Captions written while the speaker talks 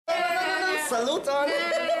Saluton!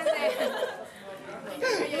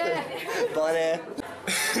 Bone.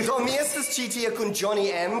 Do mi estas ĉi tie kun Jonny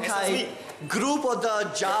M kaj grupo da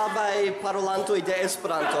ĝavaj parolantoj de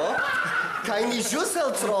Esperanto. Kaj mi ĵus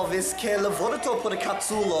eltrovis ke la vorto por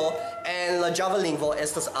kapsulo en la ĝava lingvo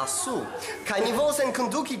estas asu. Kaj ni volas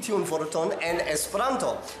enkonduki tiun vorton en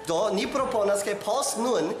Esperanto. Do ni proponas ke post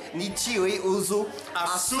nun ni ĉiuj uzu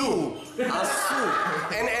asu. Asu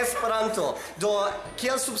en Esperanto. Do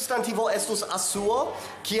kiel substantivo estus asuo,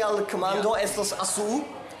 kiel komando estus asu.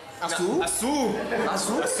 Asu? Asu!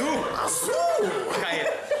 Asu? Asu! Asu! Kaj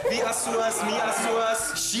vi asuas, mi asuas,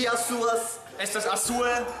 ŝi asuas. estas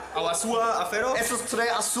asue aŭ asua afero? Estas tre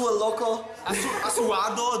asua loko.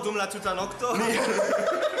 Asuado dum la tuta nokto?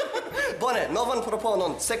 Bone, novan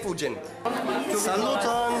proponon, sekvu ĝin.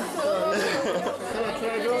 Saluton!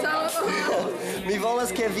 Mi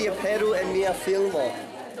volas ke vi aperu en mia filmo.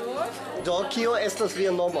 Do, kio estas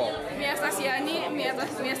via nomo? Mi estas Yani, mi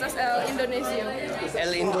estas el Indonezio.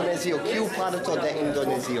 El Indonezio. Kiu parto de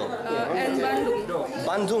Indonezio? En Bandung.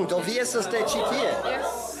 Bandung. Do vi estas de ĉi tie? Yes.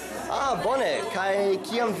 Ah, bone. Kaj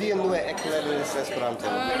kiam vi unue eklernis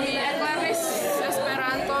Esperanton? Mi eklernis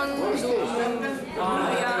Esperanton dum 2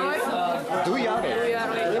 jaroj. 2 jaroj? 2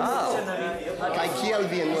 jaroj. Ah. Kaj kiel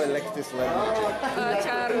vi unue elektis lerni?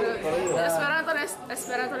 Ĉar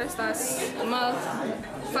Esperanto estas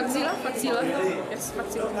facila. Yes,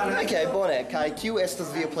 facila. Okay, bone. Kaj kiu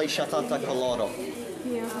estas via plej ŝatata koloro?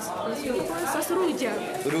 Estas ruĝa.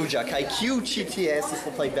 Ruĝa. Kaj kiu ĉi tie estas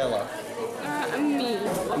la plej bela? Mi.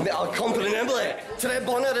 Kompreneble. Tre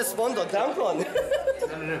bona respondo. Dankon.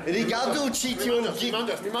 Rigardu ĉi tiun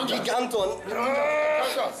giganton.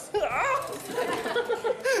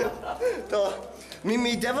 Do,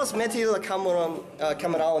 mi devas meti la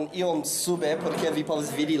kameraon iom sube, porque vi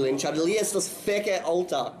povas vidi lin, ĉar li estas feke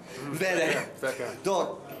alta. Vere.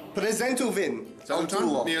 Do, prezentu vin.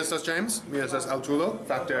 Saluton, mi estas James, mi estas altulo,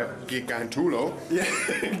 fakte gigantulo.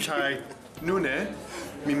 Kaj nune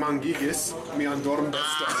mi mangigis mian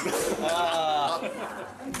dormbeston.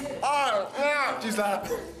 Ĝis la...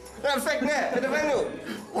 Fek ne, revenu.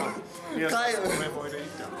 Kaj...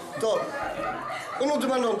 Do, unu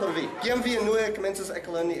demandon por vi. Kiam vi unue komencas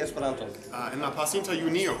eklerni Esperanton? En la pasinta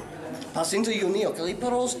junio. Pasinta junio, kaj li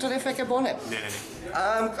parolas tre feke bone. Ne.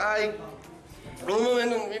 Kaj... Unu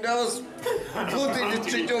momenton, mi devas gluti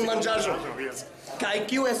ĉi tiun manĝaĵon. Kaj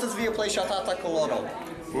kiu estas via plej ŝatata koloro?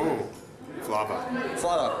 Flava.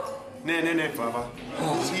 Flava. Ne, flava.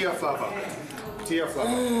 Tia flava. Tia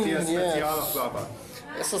speciala flava.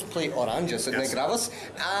 Estas plej oranĝa, sed ne gravas.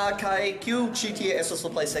 Kaj kiu ĉi tie estas la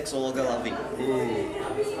plej seksologa laŭ vi?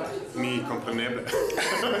 Mi kompreneble.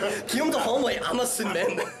 Kiom da homoj amas sin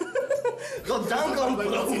mem? Do dankon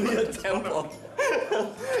pro mia tempo.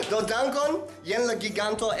 Do dankon, jen la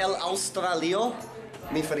giganto el Aŭstralio.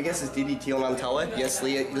 Mi forgesis diri tion antaŭe. Jes,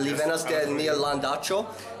 li venas de nia landaĉo.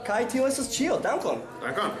 Kaj tio estas ĉio. Dankon.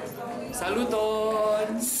 Dankon.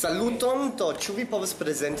 Saluton! Saluton, do ĉu vi povas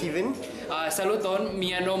prezenti vin? Saluton,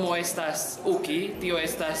 mia nomo estas Uki, tio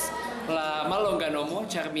estas la mallonga nomo,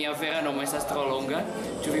 ĉar mia vera nomo estas tro longa.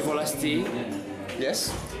 Ĉu vi volas scii? Yes.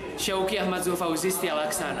 Shauki Ahmadzova uzis tiel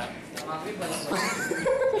Aksana.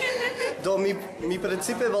 Do mi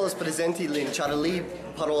precipe volas prezenti lin, ĉar li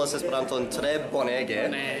parolas Esperanton tre bonege.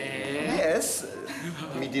 Ne. Yes.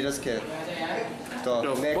 Mi diras ke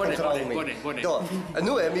do ne bone. Do,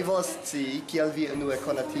 unue mi volas scii kiel vi unue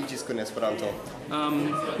konatiĝis kun Esperanto.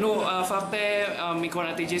 Fakte mi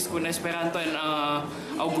konatiĝis kun Esperanto en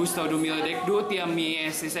aŭgusto 2012, tiam mi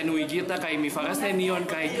estis enuigita kaj mi faras nenion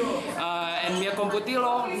kaj en mia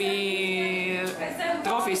komputilo mi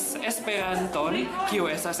trovis Esperanton, kiu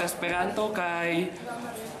estas Esperanto kaj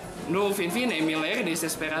finfine mi lernis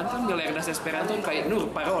Esperanton, mi lernas Esperanton kaj nur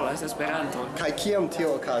parolas Esperanton. Kaj kiam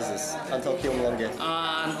tio okazis? Antaŭ kiom longe?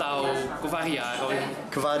 Antaŭ 4 jaroj.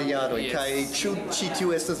 4 jaroj. Yes. Kaj ĉu ĉi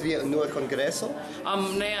tiu estas via unua kongreso?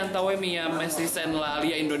 Ne, antaŭe mi jam estis en la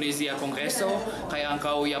alia Indonezia kongreso kaj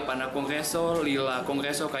ankaŭ japana kongreso, lila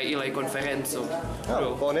kongreso kaj ilaj konferenco.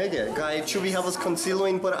 Bonege. Kaj ĉu vi havas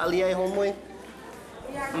konsilojn por aliaj homoj?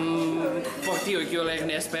 Por tio kiu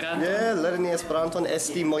lerni Esperanton. Lerni Esperanton,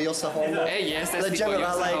 esti mojosa homo. Yes, esti la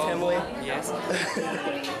ĝeneralaj temoj. Yes.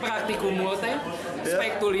 Praktiku multe.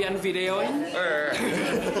 Spektu lian videojn.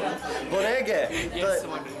 Bonege. Yes,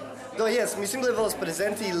 Do jes, mi simple volas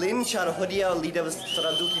prezenti lin, ĉar hodiaŭ li devas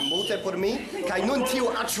traduki multe por mi, kaj nun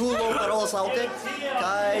tiu aĉulo parolas laŭte,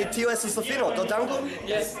 kaj tio estas la fino. Do dankon.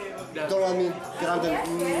 Yes. Donu al mi grandan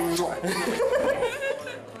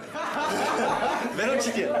Verum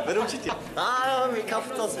ĉi tie. Mi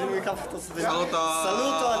kaptas vin.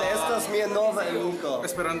 Saluton, estas mia nova amiko.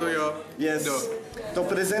 Esperanto-jo. Yes. Do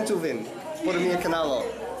prezentu vin por mia kanalo.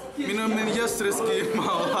 Mi nomiĝas Rizky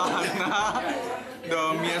Maulana.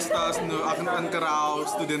 Do mi estas ankoraŭ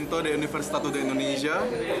studento de Universitato de Indonesia,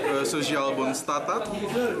 social bonstata.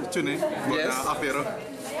 Ĉu ne? Bona afero.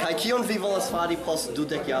 Kaj kion vi volas fari post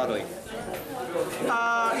 20 jaroj?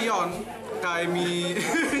 Ion, kaj mi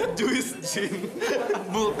ĝuis ĝin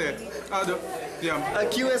multe.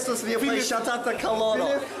 Kiu estas via plej ŝatata koloro?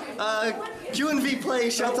 Kiun vi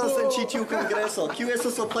plej ŝatas en ĉi tiu kongreso? Kiu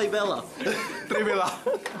estas la plej bela? Tre bela.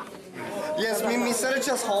 Yes, mi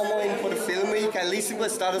serĉas homojn por filmi kaj li simple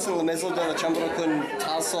staras en la mezo de la ĉambro kun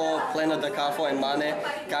taso plena de kafo enmane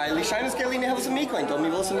kaj li ŝajnas ke li ne havas amikojn, do mi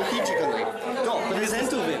volas amikiĝi kun li. Do,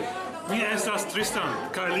 prezentu vin. Mi estas Tristan,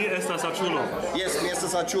 kaj li estas aĉulo. Yes, mi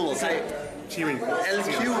estas aĉulo. Kaj Ĉiuj. el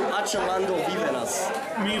kiu aĉalando vi venas?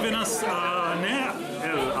 Mi venas ne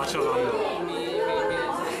el aĉalando,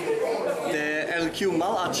 El kiu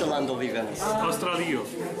malaĉalando vi venas? Aŭstralio.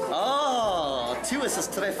 Tiu estas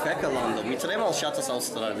tre feka lando. Mi tre malŝatas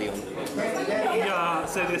Aŭstralion. Ja,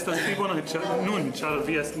 sed estas pli bone nun, ĉar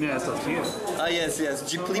vi ne estas tie. Yes.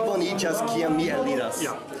 Ĝi pliboniĝas kiam mi eliras.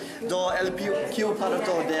 Ja. Do, el kiu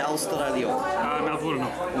parto de Aŭstralio?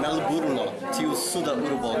 Melbourne. Tiu suda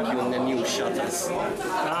urbo, kiu neniu ŝatas.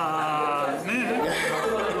 Ne.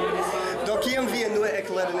 Do, kiam vi unue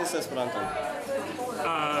eklernis Esperanton?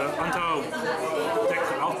 Antaŭ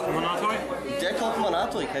 10 monatoj. 10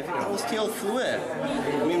 monatoj, kaj vi povas tiel frue.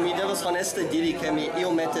 Mi devas honeste diri, ke mi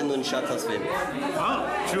iomete nun ŝatas vin.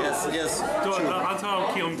 Ĉu? Yes. Do, antaŭ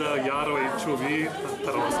kiom da jaroj ĉu vi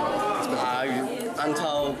parolas Esperanton?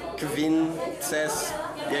 Antaŭ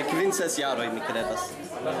 5-6 jaroj, mi kredas.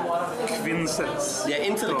 5-6. Ja,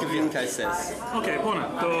 inter 5 kaj 6. Okay, bone.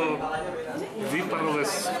 Do vi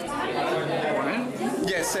parolas bone?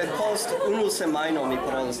 Yes, sed post unu semajno mi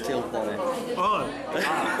parolas tiel bone.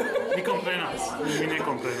 Mi komprenas. Mi ne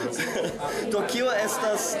komprenas. Do, kiu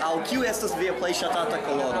estas via plej ŝatata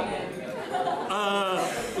koloro?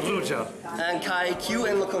 Ruĝa. Kaj kiu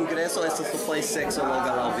en la kongreso estas la plej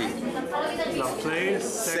seksologa laŭ vi? La plej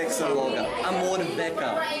Seksologa.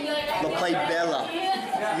 Amorveka. La plej bela.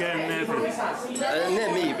 Ne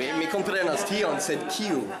vi. Ne mi komprenas tion, sed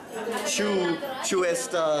kiu? Ĉu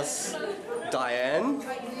estas Diane?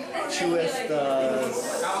 Ĉu estas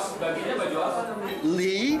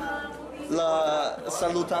li? La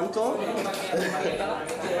salutanto?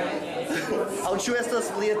 Aŭ ĉu estas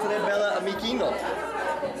lia tre bela amikino?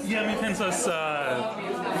 Ja, mi pensas...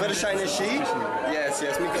 Verŝajne ŝi? Yes,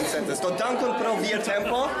 mi konsentas. Do, dankon pro via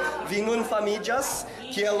tempo. Vi nun famiĝas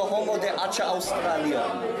kiel la homo de aĉa Aŭstralio.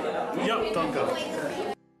 Ja, dankon.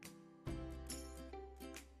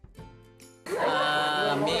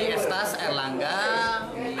 Mi estas Erlangga,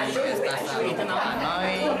 mi estas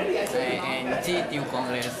anoj en ĉi tiu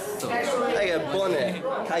kongreso. Bone.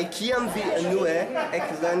 Kaj kiam vi unue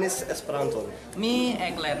eklernis Esperanton? Mi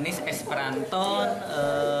eklernis Esperanton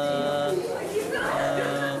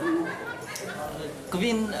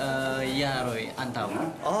 5 jaroj antaŭ.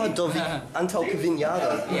 Do vi antaŭ 5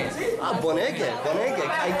 jaroj? Yes. Bonege.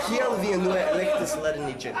 Kaj kiel vi unue elektis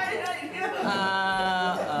lerni ĝin?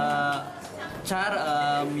 Ĉar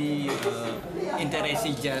mi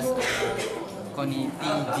interesiĝas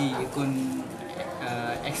konatiĝi kun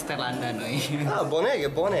eksterlandanoj.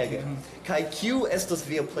 Bonege. Kaj kiu estas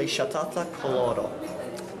via plej ŝatata koloro?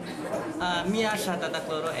 Mia ŝatata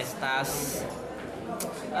koloro estas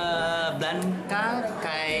blanka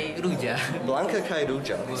kaj ruĝa. Blanka kaj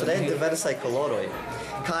ruĝa. Tre diversaj koloroj.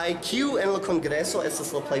 Kaj kiu en la kongreso estas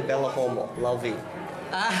la plej bela homo laŭ vi?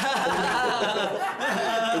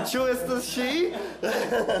 Ĉu estas ŝi?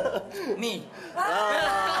 Mi.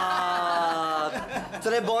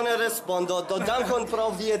 Tre bona respondo. Do, dankon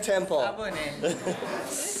pro via tempo. Bone.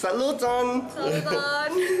 Saluton.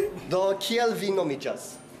 Do, kiel vi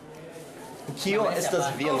nomiĝas? Kio estas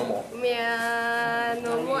via nomo? Mia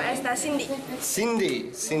nomo estas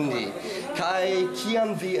Cindy. Kaj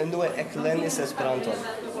kiam vi unue eklernis Esperanton?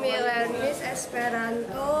 Mi lernis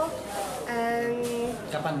Esperanto en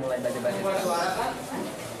Kapan mulai belajar?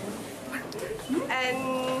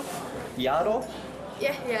 Jaro?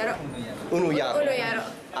 Jaro. Unu jaro.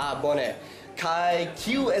 Bone. Kaj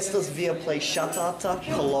kiu estas via plej ŝatata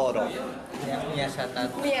koloro? Mia ŝatas.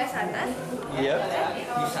 Yep.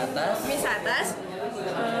 Mi ŝatas.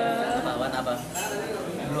 Warna apa?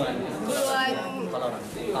 Bluan.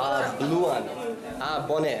 Bluan.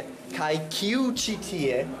 Bone. Kaj kiu ĉi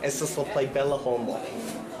tie estas la plej bela homo?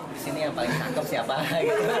 di sini yang paling cakep siapa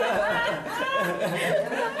gitu.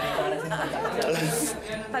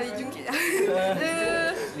 Paling jungki.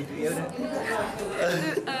 Ya udah.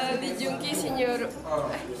 Lee Jungki, Signor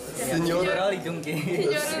Signor Lee Jungki.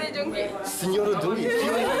 Lee Jungki. Signoro Dui,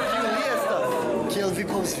 kiu li estas? Kiel vi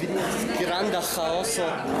povas vidi, granda ĥaoso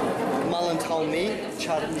malantaŭ mi,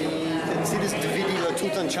 ĉar mi decidis dividi la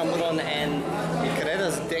tutan ĉambron en, mi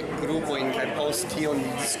kredas, 10 grupojn, kaj post tion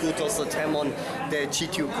ni diskutos la temon de ĉi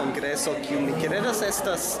tiu kongreso, kiu mi kredas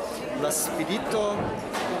estas la spirito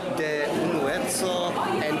de unueco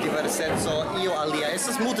en diverseco, io alia.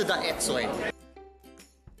 Estas multe da ecoj.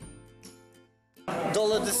 Do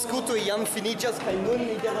la diskuto jam finiĝas kaj nun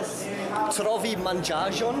mi devas trovi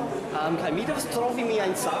manĝaĵon, kaj mi devas trovi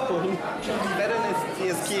miajn sakojn. Mi vere ne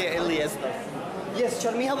scias kie ili estas. Jes,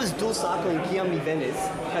 ĉar mi havas 2 sakojn kiam mi venis,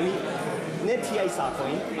 kaj mi ne tiaj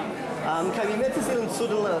sakojn, kaj mi metis ilin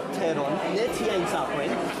sur la teron, ne tiajn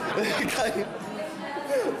sakojn, kaj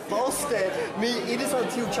poste mi iris al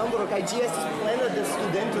tiu ĉambro kaj ĝi estis plena de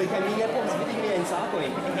studentoj kaj mi ne povas vidi miajn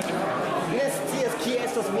sakojn. Ne scias kie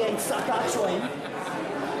estas miajn sakaĉojn.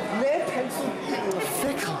 Ne pensu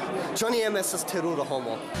feko. Jonny M estas terura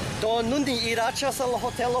homo. Do nun ni iraĉas al la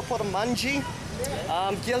hotelo por manĝi.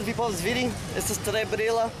 Kiel vi povas vidi, estas tre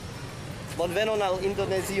brila. Bonvenon al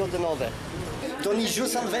Indonezio denove. Do ni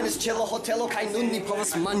ĵus alvenis ĉe la hotelo kaj nun ni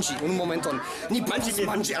povas manĝi. Unu momenton. Ni povas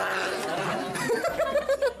manĝi.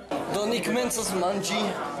 Do ni komencas manĝi.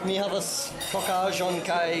 Mi havas fokaĵon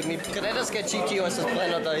kaj mi kredas ke ĉi tio estas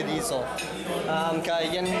plena da rizo. Kaj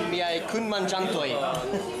jen miaj kunmanĝantoj.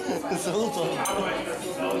 Saluton.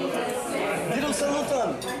 Diru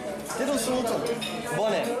saluton. Diru saluton.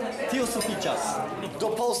 Bone, tio sufiĉas. Do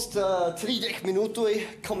post 30 minutoj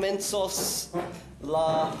komencos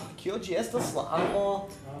la kio ĝi estas la anglo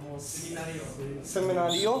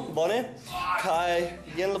seminario. Bone. Kaj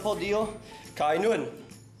jen la podio. Kaj nun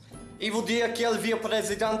Evildea kiel via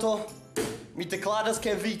prezidanto, mi deklaras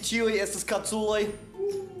ke vi ĉiuj estas kaculoj.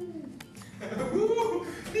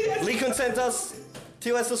 Li konsentas?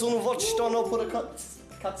 Tio estas unu voĉdono por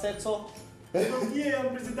kaceco. Kie jam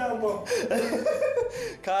prezidanto?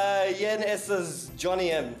 Kaj jen estas Jonny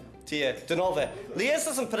M. Tie, denove. Li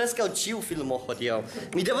estas en preskaŭ ĉiu filmo hodiaŭ.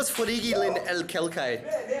 Mi devas forigi lin el kelkaj.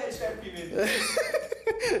 Ne, ŝerpi min.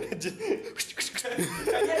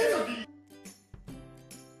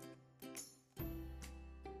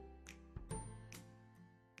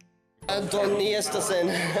 Do ni estas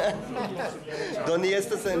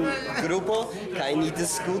en grupo kaj ni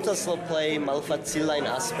diskutas la plej malfacilajn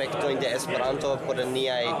aspektojn de Esperanto por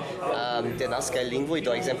niaj denaskaj lingvoj.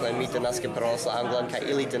 Do ekzemple mi denaske parolas la anglan kaj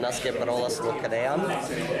ili denaske parolas la korean.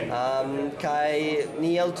 Kaj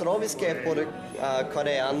ni eltrovis ke por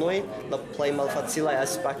koreanoj la plej malfacilaj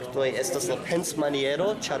aspektoj estas la pensmaniero,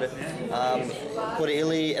 ĉar por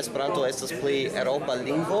ili Esperanto estas pli eŭropa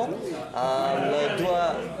lingvo. La dua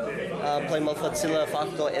plej malfacila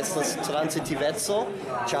fakto estas transitiveco,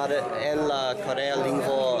 ĉar en la korea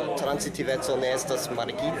lingvo transitiveco ne estas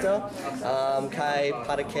markita, kaj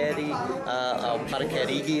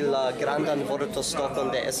parkerigi la grandan vortostokon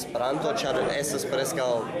de Esperanto, ĉar estas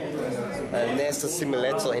preskaŭ ne estas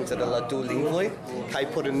simileco inter la du lingvoj. Kaj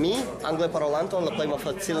por mi, angle parolanto, la plej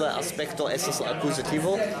malfacila aspekto estas la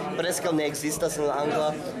akuzativo. Preskaŭ ne ekzistas en la angla,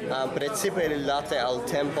 precipe rilate al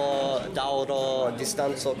tempo, daŭro,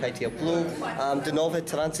 distanco kaj tiel plu. Denove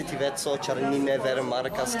transitiveco, ĉar ni ne vere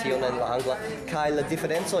markas tion en la angla. Kaj la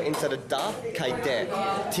diferenco inter da kaj de,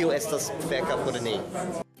 tio estas feka por ni.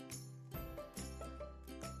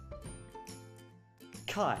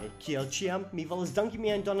 Kai, kiel ĉiam, mi volas danki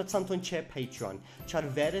miajn donacantojn ĉe Patreon, ĉar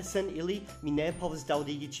vere sen ili mi ne povas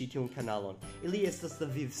daŭrigi ĉi tiun kanalon. Ili estas la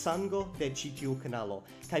vivsango de ĉi tiu kanalo,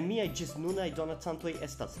 kaj miaj ĝis nunaj donacantoj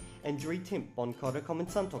estas Andrew Timp, bonkora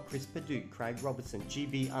komencanto, Chris Padu, Craig Robertson,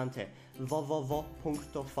 GB Ante,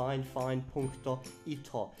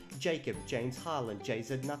 www.finefine.ito, Jacob, James Harlan,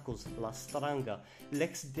 JZ Knuckles, La Stranga,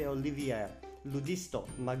 Lex de Olivier, Ludisto,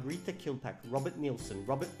 Margarita Kilpack, Robert Nielsen,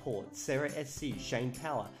 Robert Port, Sarah SC, Shane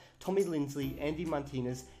Power, Tommy Lindsley, Andy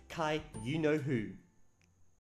Martinez, Kai, you know who.